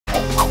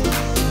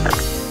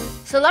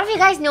So a lot of you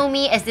guys know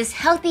me as this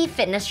healthy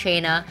fitness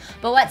trainer,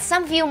 but what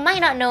some of you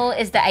might not know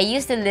is that I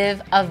used to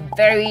live a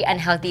very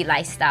unhealthy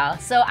lifestyle.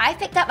 So I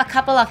picked up a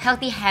couple of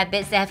healthy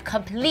habits that have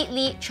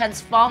completely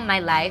transformed my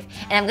life,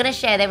 and I'm gonna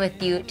share them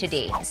with you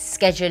today.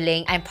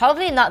 Scheduling. I'm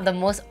probably not the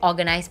most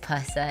organized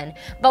person,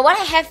 but what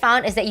I have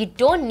found is that you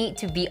don't need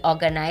to be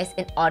organized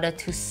in order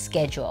to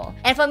schedule.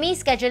 And for me,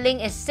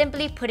 scheduling is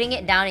simply putting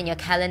it down in your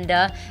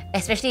calendar,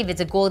 especially if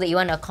it's a goal that you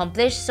want to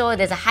accomplish, so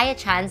there's a higher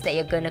chance that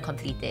you're going to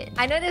complete it.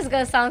 I know this is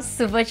going to sound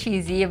super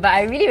cheesy, but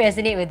I really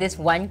resonate with this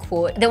one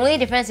quote. The only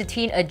difference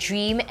between a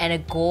dream and a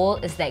goal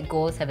is that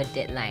goals have a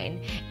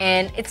deadline.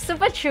 And it's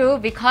super true,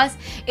 because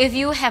if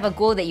you have a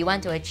goal that you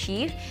want to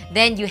achieve,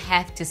 then you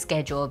have to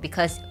schedule,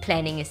 because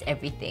planning is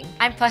everything.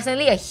 I'm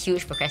personally a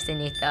huge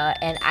procrastinator,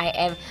 and I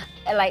am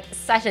like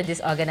such a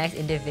disorganized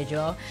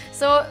individual.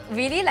 So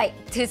really, like,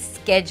 to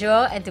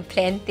schedule and to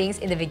plan things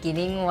in the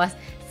beginning was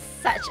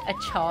such a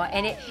chore,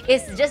 and it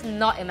is just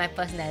not in my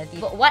personality.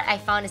 But what I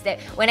found is that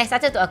when I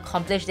started to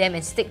accomplish them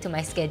and stick to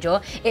my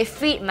schedule, it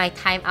freed my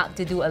time up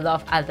to do a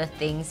lot of other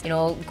things. You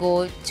know,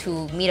 go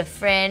to meet a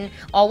friend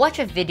or watch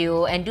a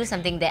video and do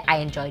something that I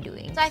enjoy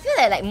doing. So I feel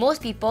that like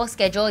most people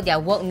schedule their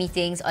work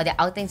meetings or their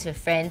outings with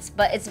friends,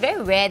 but it's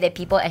very rare that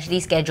people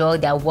actually schedule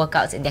their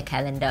workouts in their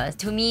calendars.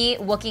 To me,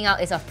 working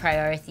out is of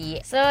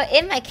priority. So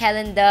in my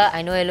calendar,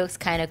 I know it looks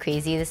kind of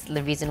crazy. This is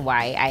the reason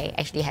why I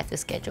actually have to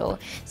schedule.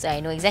 So I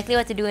know exactly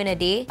what to do in a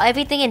day.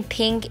 Everything in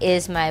pink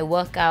is my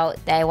workout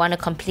that I want to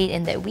complete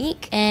in that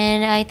week,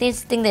 and I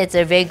think that it's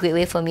a very great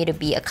way for me to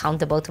be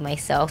accountable to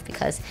myself,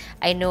 because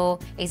I know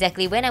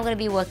exactly when I'm going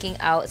to be working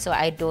out, so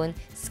I don't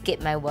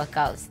skip my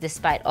workouts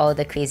despite all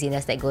the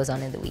craziness that goes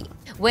on in the week.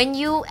 When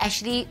you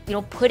actually,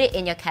 put it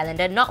in your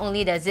calendar, not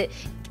only does it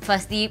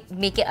firstly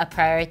make it a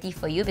priority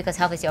for you, because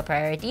health is your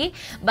priority,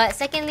 but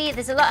secondly,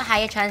 there's a lot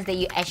higher chance that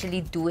you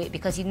actually do it,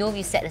 because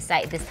you set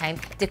aside this time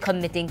to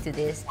committing to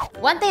this.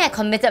 One thing I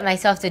committed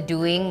myself to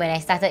doing when I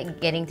started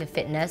getting to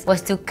fitness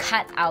was to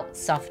cut out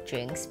soft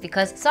drinks,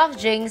 because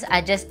soft drinks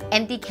are just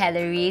empty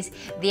calories.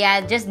 They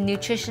are just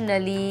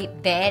nutritionally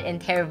bad and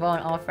terrible on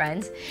all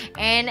fronts,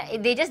 and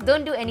they just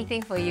don't do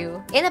anything for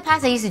you. In the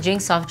past, I used to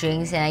drink soft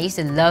drinks, and I used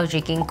to love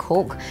drinking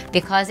Coke,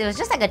 because it was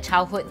just like a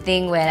childhood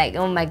thing where, like,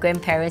 my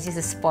grandparents used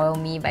to spoil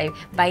me by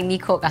buying me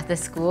Coke after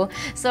school.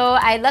 So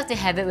I love to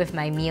have it with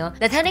my meal.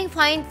 The turning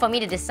point for me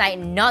to decide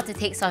not to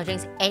take soft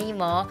drinks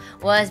anymore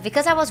was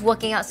because I was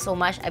working out so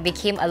much. I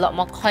became a lot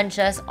more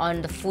conscious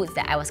on the foods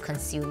that I was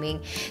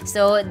consuming.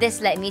 So this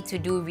led me to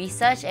do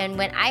research, and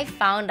when I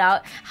found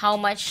out how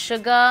much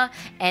sugar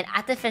and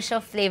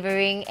artificial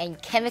flavoring and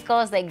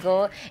chemicals that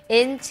go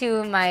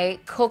into my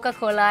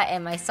Coca-Cola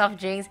and my soft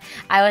drinks,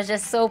 I was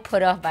just so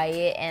put off by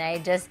it, and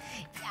I just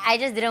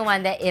didn't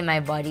want that in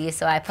my body.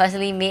 So I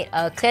personally made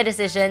a clear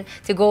decision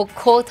to go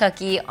cold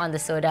turkey on the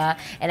soda,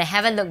 and I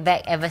haven't looked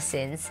back ever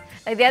since.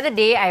 Like the other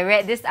day, I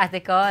read this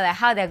article like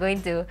how they're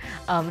going to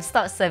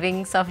stop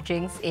serving soft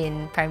drinks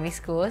in primary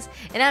schools,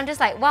 and I'm just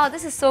like, wow,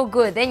 this is so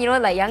good. Then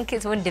like young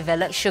kids won't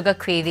develop sugar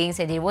cravings,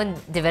 and they won't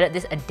develop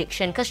this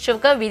addiction, because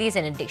sugar really is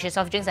an addiction.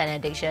 Soft drinks are an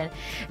addiction.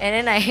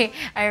 And then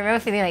I remember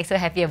feeling like so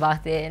happy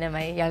about it, and then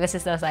my younger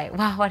sister was like,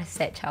 wow, what a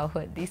sad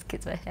childhood these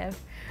kids will have.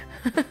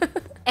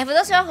 And for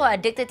those of you who are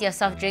addicted to your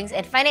soft drinks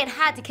and find it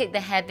hard to kick the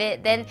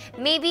habit, then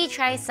maybe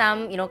try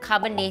some,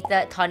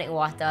 carbonated tonic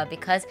water,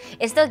 because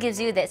it still gives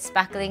you that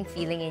sparkling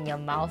feeling in your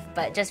mouth,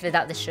 but just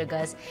without the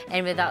sugars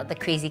and without the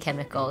crazy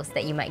chemicals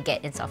that you might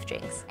get in soft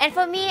drinks. And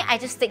for me, I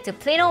just stick to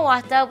plain old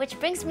water, which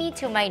brings me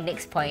to my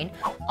next point.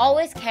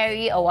 Always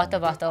carry a water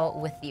bottle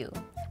with you.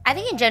 I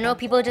think in general,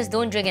 people just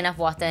don't drink enough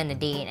water in a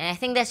day, and I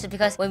think that's just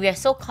because when we are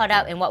so caught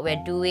up in what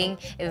we're doing,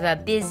 if we're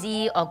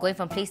busy or going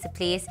from place to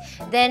place,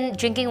 then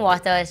drinking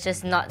water is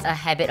just not a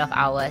habit of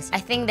ours.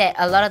 I think that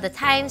a lot of the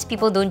times,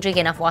 people don't drink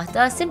enough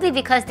water simply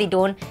because they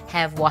don't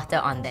have water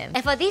on them.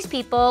 And for these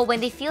people,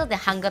 when they feel the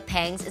hunger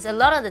pangs, it's a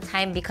lot of the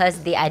time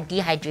because they are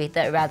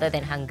dehydrated rather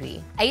than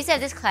hungry. I used to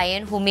have this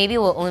client who maybe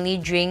will only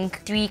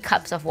drink 3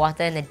 cups of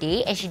water in a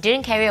day, and she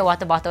didn't carry a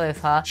water bottle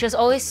with her. She was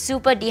always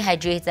super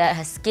dehydrated,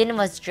 her skin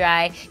was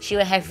dry, she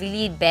would have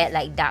really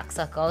bad dark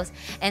circles.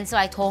 And so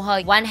I told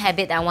her, one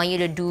habit that I want you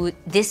to do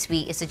this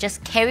week is to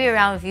just carry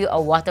around with you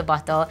a water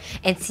bottle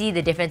and see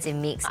the difference it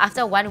makes.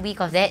 After 1 week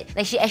of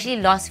that, she actually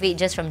lost weight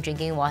just from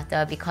drinking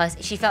water, because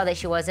she felt that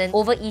she wasn't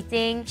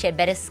overeating, she had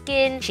better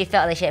skin, she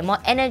felt like she had more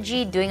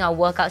energy doing our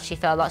workouts, she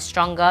felt a lot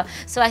stronger.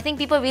 So I think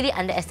people really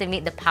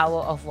underestimate the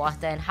power of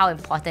water and how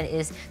important it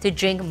is to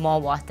drink more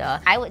water.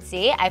 I would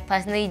say I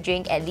personally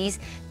drink at least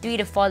 3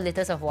 to 4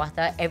 liters of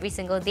water every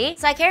single day.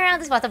 So I carry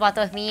around this water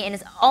bottle with me, and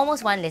it's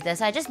almost 1 liter.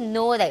 So I just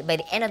know that by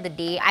the end of the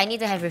day, I need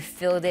to have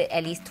refilled it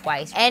at least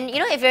twice. And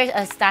if you're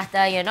a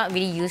starter, you're not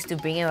really used to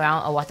bringing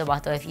around a water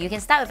bottle with you, you can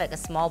start with a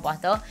small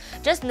bottle.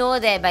 Just know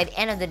that by the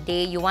end of the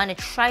day, you want to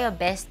try your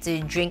best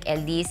to drink at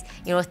least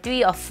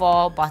 3 or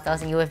 4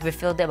 bottles, and you have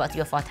refilled it about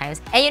 3 or 4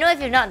 times. And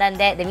if you've not done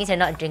that, that means you're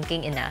not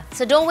drinking enough.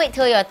 So don't wait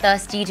till you're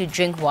thirsty to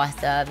drink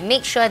water.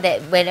 Make sure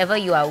that whenever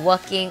you are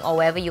working or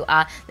wherever you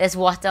are, there's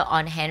water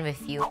on hand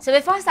with you. you. So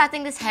before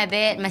starting this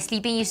habit, my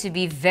sleeping used to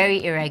be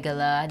very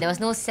irregular. There was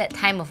no set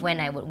time of when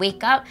I would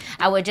wake up.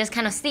 I would just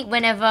kind of sleep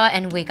whenever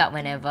and wake up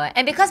whenever.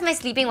 And because my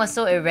sleeping was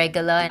so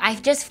irregular,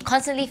 I've just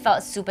constantly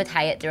felt super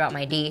tired throughout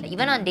my day.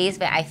 Even on days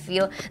where I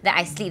feel that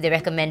I sleep the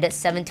recommended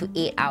 7 to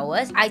 8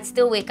 hours, I'd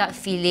still wake up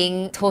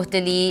feeling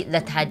totally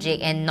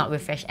lethargic and not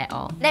refreshed at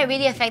all. That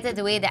really affected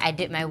the way that I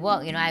did my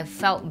work. You know, I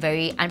felt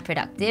very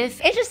unproductive.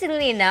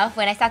 Interestingly enough,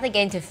 when I started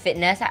getting into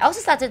fitness, I also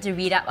started to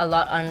read up a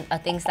lot on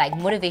things like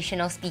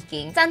motivational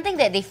speaking. Something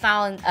that they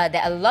found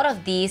that a lot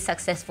of these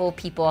successful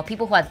people, or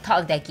people who are at the top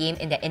of their game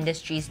in their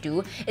industries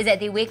do, is that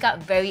they wake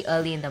up very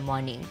early in the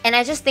morning. And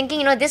I just thinking,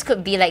 you know, this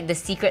could be like the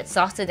secret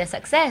sauce to their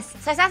success.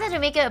 So I started to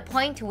make it a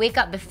point to wake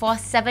up before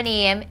 7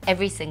 AM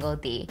every single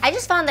day. I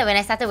just found that when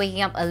I started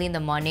waking up early in the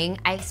morning,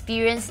 I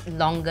experienced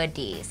longer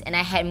days and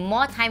I had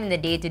more time in the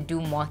day to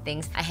do more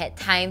things. I had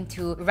time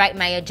to write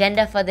my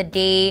agenda for the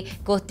day,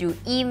 go through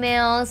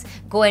emails,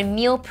 go and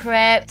meal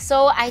prep.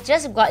 So I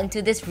just got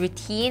into this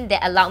routine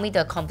that allowed me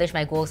to accomplish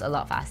my goals a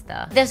lot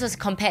faster. This was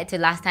compared to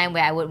last time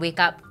where I would wake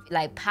up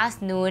like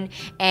past noon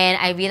and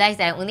I realized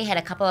that I only had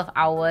a couple of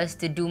hours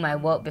to do my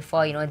work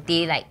before, you know,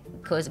 day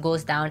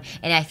goes down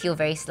and I feel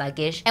very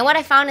sluggish. And what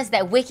I found is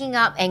that waking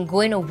up and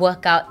going to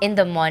work out in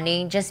the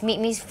morning just made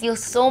me feel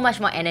so much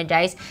more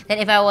energized than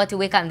if I were to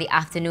wake up in the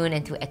afternoon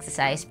and to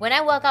exercise. When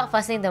I work out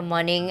first thing in the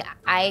morning,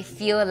 I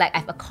feel like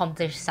I've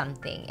accomplished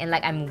something and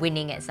like I'm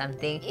winning at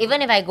something.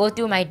 Even if I go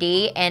through my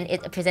day and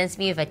it presents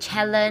me with a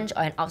challenge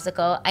or an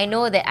obstacle, I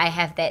know that I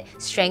have that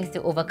strength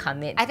to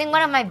overcome it. I think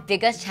one of my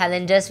biggest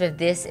challenges with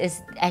this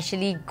is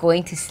actually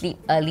going to sleep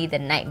early the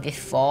night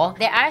before.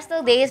 There are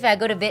still days where I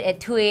go to bed at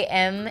 2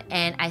 AM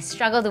and I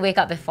struggle to wake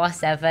up before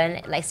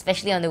 7, like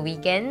especially on the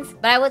weekends.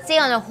 But I would say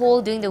on the whole,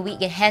 during the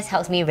week, it has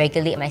helped me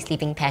regulate my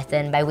sleeping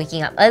pattern by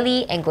waking up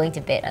early and going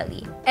to bed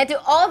early. And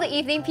to all the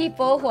evening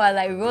people who are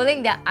like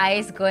rolling their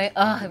eyes going,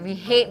 oh, we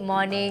hate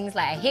mornings,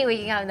 like I hate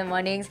waking up in the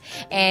mornings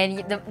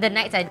and the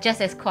nights are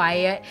just as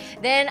quiet,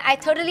 then I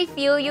totally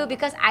feel you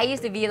because I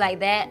used to be like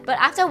that. But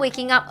after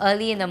waking up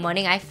early in the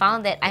morning, I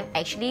found that I'm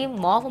actually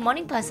more of a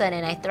morning person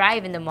and I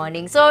thrive in the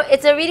morning. So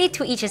it's a really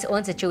to each his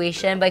own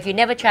situation, but if you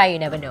never try, you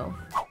never know.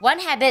 One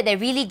habit that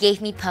really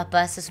gave me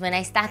purpose was when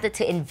I started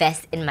to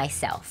invest in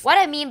myself. What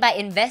I mean by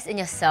invest in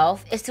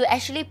yourself is to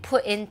actually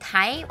put in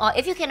time, or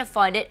if you can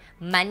afford it,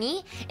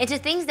 money, into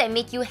things that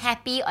make you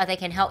happy or that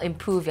can help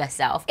improve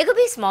yourself. It could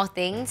be small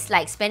things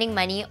like spending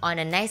money on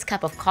a nice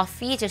cup of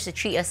coffee just to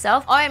treat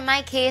yourself, or in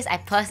my case, I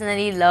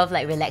personally love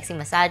like relaxing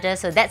massages,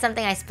 so that's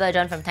something I splurge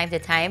on from time to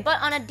time.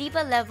 But on a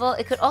deeper level,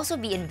 it could also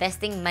be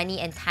investing money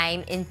and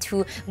time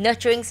into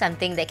nurturing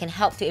something that can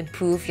help to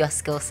improve your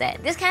skill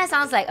set. This kind of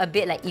sounds like a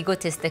bit like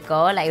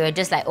egotistical, like you're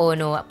just like, oh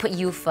no, put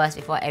you first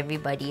before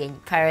everybody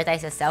and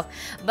prioritize yourself.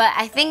 But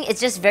I think it's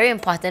just very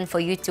important for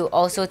you to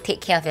also take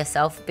care of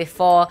yourself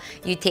before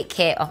you take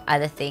care of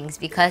other things,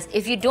 because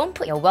if you don't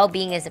put your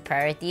well-being as a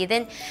priority,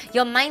 then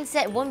your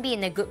mindset won't be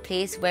in a good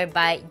place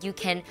whereby you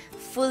can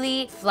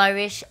fully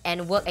flourish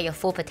and work at your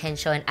full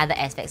potential in other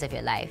aspects of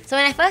your life. So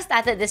when I first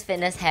started this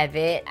fitness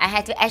habit, I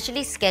had to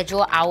actually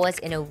schedule hours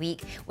in a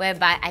week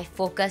whereby I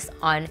focused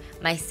on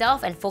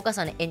myself and focused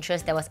on an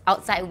interest that was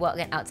outside work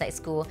and outside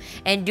school.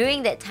 And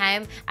during that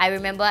time, I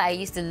remember I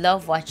used to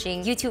love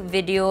watching YouTube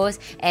videos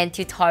and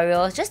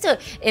tutorials just to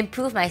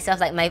improve myself,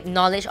 like my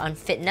knowledge on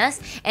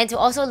fitness, and to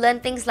also learn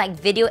things like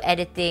video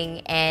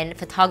editing and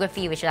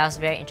photography, which I was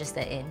very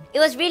interested in. It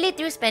was really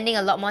through spending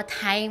a lot more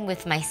time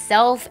with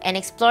myself and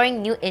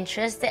exploring new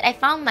interests that I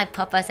found my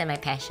purpose and my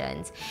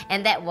passions,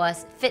 and that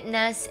was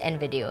fitness and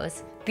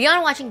videos.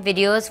 Beyond watching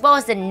videos, what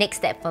was the next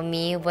step for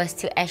me was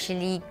to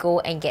actually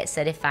go and get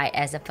certified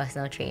as a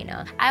personal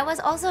trainer. I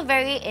was also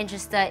very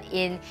interested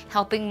in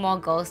helping more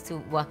girls to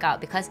work out,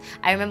 because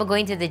I remember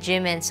going to the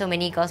gym and so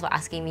many girls were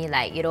asking me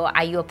like, you know,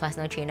 are you a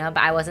personal trainer?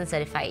 But I wasn't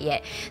certified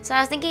yet. So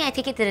I was thinking I'd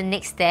take it to the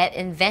next step,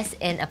 invest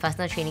in a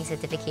personal training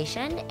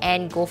certification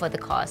and go for the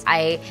course.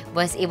 I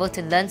was able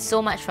to learn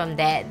so much from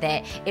that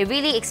it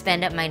really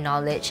expanded my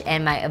knowledge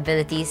and my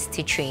abilities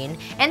to train.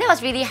 And that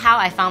was really how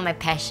I found my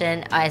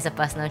passion as a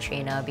personal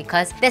trainer,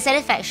 because the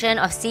satisfaction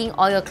of seeing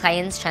all your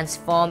clients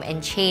transform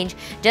and change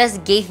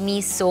just gave me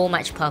so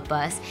much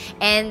purpose.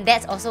 And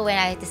that's also when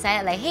I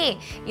decided like, hey,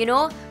 you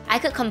know, I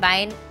could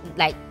combine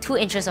like two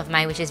interests of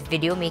mine, which is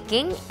video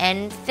making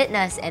and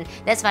fitness, and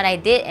that's what I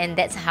did, and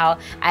that's how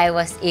I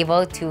was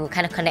able to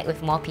kind of connect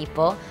with more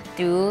people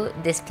through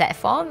this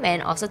platform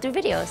and also through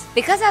videos.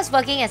 Because I was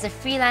working as a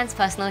freelance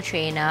personal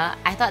trainer,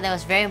 I thought that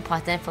was very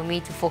important for me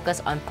to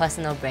focus on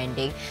personal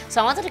branding.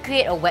 So I wanted to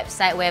create a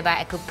website whereby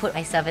I could put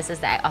my services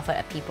that I offered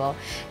to people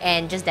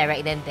and just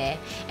direct them there.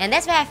 And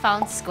that's where I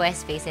found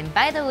Squarespace. And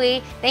by the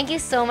way, thank you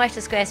so much to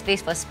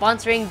Squarespace for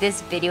sponsoring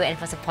this video and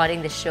for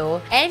supporting the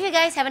show. And if you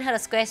guys haven't heard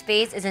of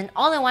Squarespace, it's an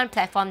all-in-one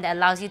platform that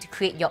allows you to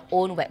create your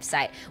own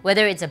website,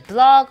 whether it's a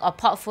blog or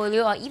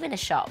portfolio or even a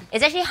shop.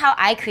 It's actually how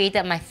I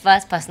created my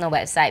first personal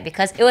website, website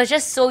because it was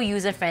just so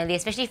user-friendly,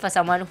 especially for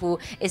someone who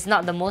is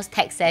not the most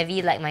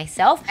tech-savvy like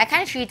myself. I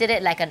kind of treated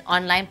it like an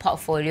online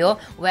portfolio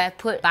where I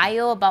put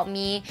bio about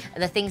me,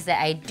 the things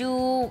that I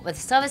do, the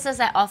services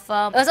I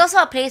offer. It was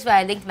also a place where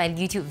I linked my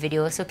YouTube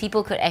videos so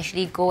people could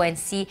actually go and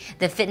see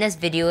the fitness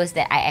videos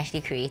that I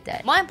actually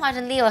created. More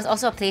importantly, it was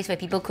also a place where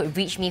people could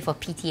reach me for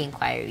PT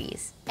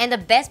inquiries. And the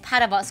best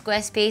part about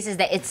Squarespace is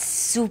that it's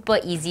super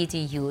easy to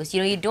use.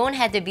 You don't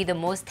have to be the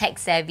most tech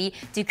savvy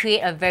to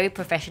create a very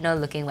professional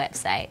looking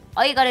website.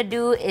 All you gotta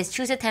do is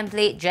choose a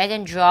template, drag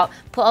and drop,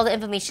 put all the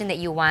information that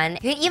you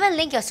want. You can even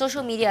link your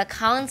social media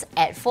accounts,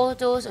 add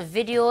photos or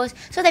videos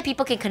so that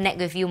people can connect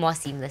with you more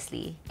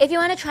seamlessly. If you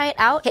want to try it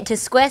out, head to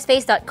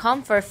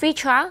squarespace.com for a free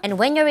trial, and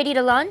when you're ready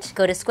to launch,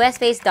 go to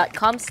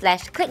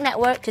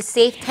squarespace.com/clicknetwork to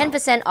save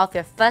 10% off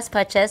your first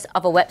purchase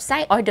of a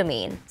website or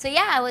domain. So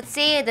yeah, I would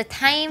say the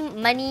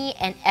time, money,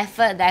 and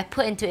effort that I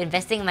put into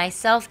investing in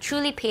myself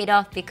truly paid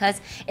off because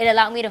it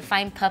allowed me to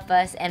find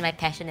purpose and my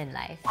passion in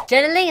life.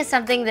 Journaling is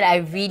something that I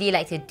really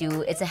like to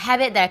do. It's a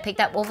habit that I picked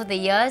up over the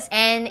years,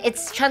 and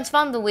it's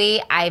transformed the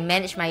way I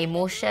manage my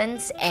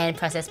emotions and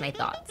process my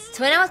thoughts.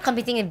 So when I was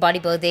competing in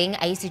bodybuilding,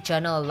 I used to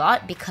journal a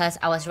lot because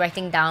I was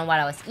writing down what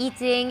I was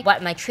eating,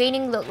 what my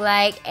training looked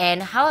like,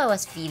 and how I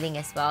was feeling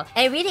as well.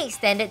 And it really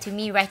extended to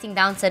me writing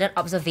down certain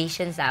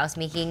observations that I was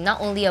making,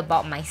 not only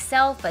about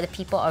myself, but the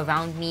people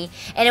around me.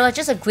 And it was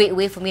just a great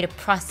way for me to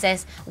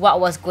process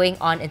what was going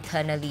on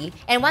internally.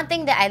 And one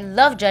thing that I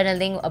love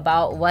journaling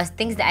about was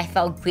things that I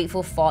felt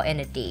grateful for in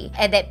a day.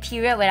 At that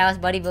period when I was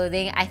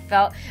bodybuilding, I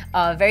felt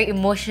very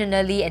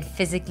emotionally and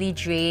physically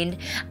drained.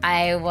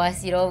 I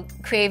was,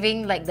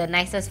 craving like the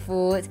nicest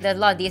foods. There's a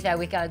lot of days where I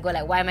wake up and go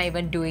like, why am I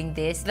even doing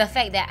this? The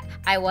fact that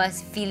I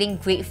was feeling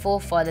grateful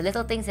for the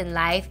little things in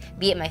life,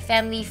 be it my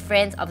family,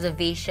 friends,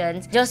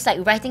 observations, just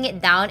like writing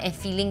it down and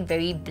feeling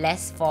very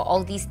blessed for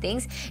all these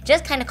things,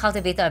 just kind of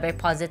cultivated a very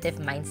positive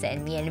mindset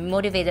in me and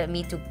motivated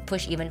me to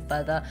push even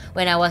further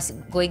when I was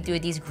going through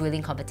these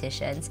grueling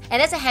competitions.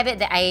 And that's a habit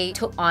that I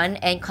took on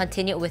and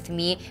continued with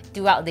me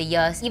throughout the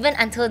years. Even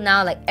until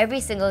now, like every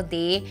single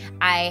day,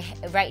 I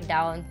write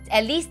down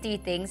at least 3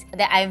 things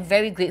that I'm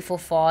very grateful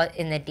for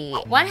in a day.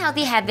 One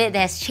healthy habit that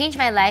has changed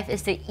my life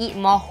is to eat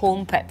more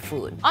home prep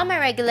food. On my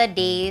regular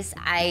days,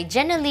 I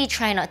generally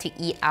try not to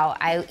eat out.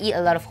 I eat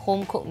a lot of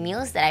home cooked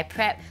meals that I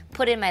prep,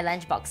 put in my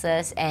lunch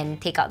boxes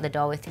and take out the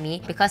door with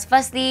me because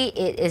firstly,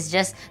 it is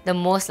just the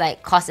most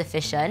cost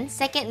efficient.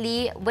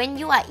 Secondly, when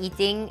you are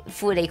eating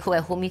food that you cook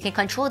at home, you can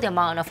control the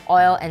amount of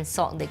oil and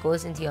salt that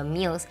goes into your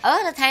meals. A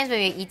lot of the times when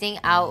we're eating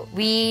out,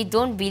 we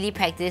don't really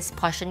practice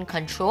portion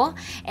control,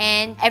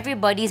 and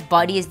everybody's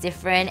body is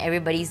different,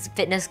 everybody's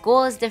fitness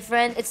goal is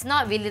different. It's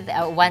not really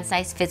a one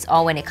size fits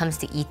all when it comes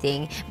to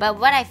eating. But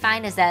what I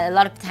find is that a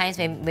lot of times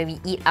when we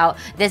eat out,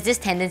 there's this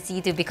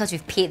tendency to, because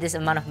we've paid this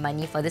amount of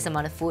money for this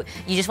amount of food,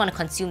 you just want to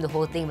consume the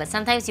whole thing, but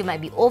sometimes you might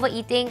be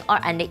overeating or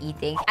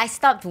undereating. I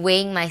stopped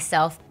weighing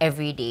myself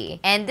every day,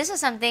 and this was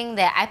something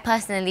that I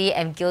personally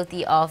am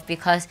guilty of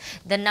because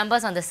the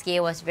numbers on the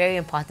scale was very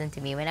important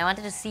to me. When I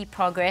wanted to see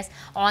progress,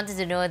 I wanted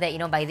to know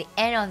that by the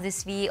end of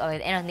this week or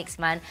the end of next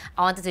month,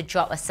 I wanted to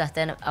drop a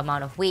certain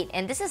amount of weight.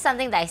 And this is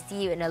something that I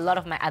see in a lot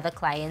of my other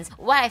clients.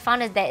 What I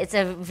found is that it's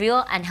a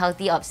real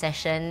unhealthy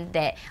obsession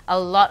that a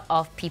lot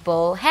of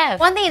people have.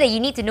 One thing that you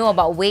need to know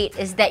about weight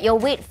is that your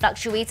weight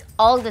fluctuates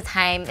all the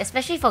time,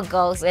 especially for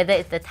girls, whether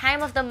it's the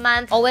time of the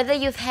month or whether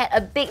you've had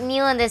a big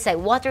meal and there's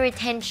water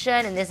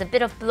retention and there's a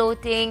bit of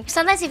bloating.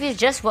 Sometimes if you've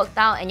just worked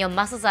out and your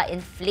muscles are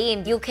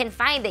inflamed, you can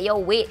find that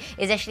your weight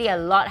is actually a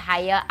lot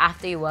higher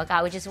after you work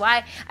out, which is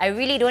why I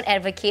really don't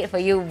advocate for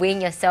you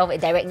weighing yourself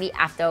directly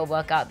after a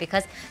workout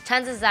because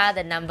chances are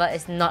the number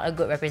is not a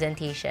good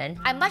representation.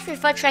 I much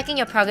prefer tracking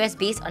your progress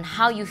based on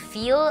how you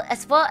feel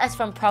as well as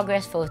from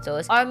progress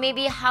photos, or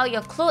maybe how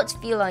your clothes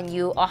feel on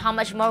you, or how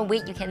much more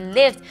weight you can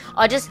lift,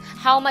 or just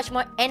how much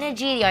more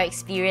energy you're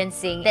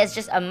experiencing. That's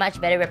just a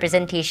much better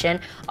representation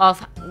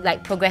of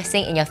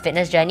progressing in your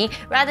fitness journey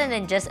rather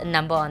than just a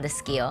number on the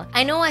scale.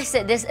 I know I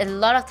said this a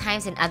lot of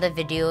times in other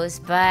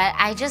videos, but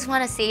I just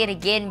want to say it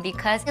again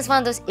because it's one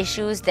of those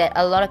issues that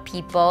a lot of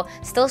people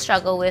still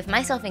struggle with,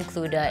 myself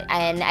included.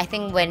 And I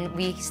think when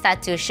we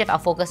start to shift our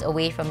focus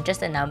away from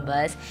just the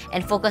numbers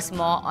and focus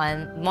more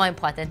on more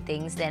important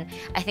things, then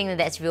I think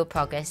that's real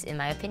progress in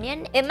my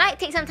opinion. It might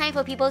take some time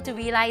for people to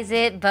realize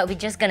it, but we're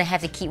just gonna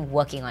have to keep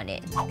working on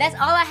it. That's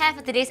all I have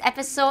for today's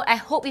episode. I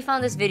hope you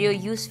found this video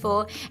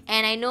useful,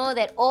 and I know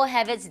that old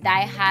habits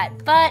die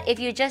hard, but if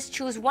you just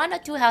choose 1 or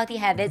 2 healthy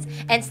habits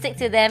and stick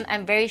to them,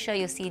 I'm very sure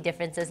you'll see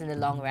differences in the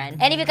long run.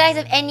 And if you guys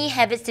have any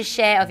habits to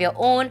share of your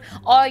own,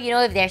 or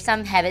if there's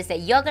some habits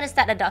that you're gonna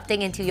start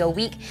adopting into your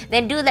week,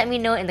 then do let me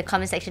know in the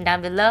comment section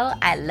down below.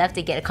 I'd love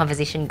to get a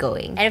conversation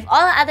going. And if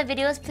all our other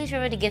videos, please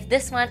remember to give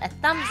this one a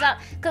thumbs up,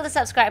 click the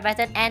subscribe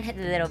button and hit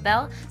the little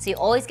bell so you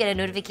always get a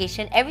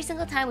notification every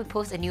single time we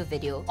post a new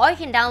video. Or you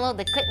can download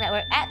the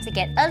Clicknetwork app to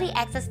get early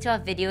access to our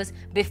videos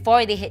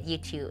before they hit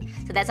YouTube.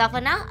 So that's all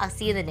for now. I'll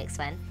see you in the next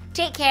one.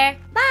 Take care.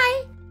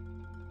 Bye!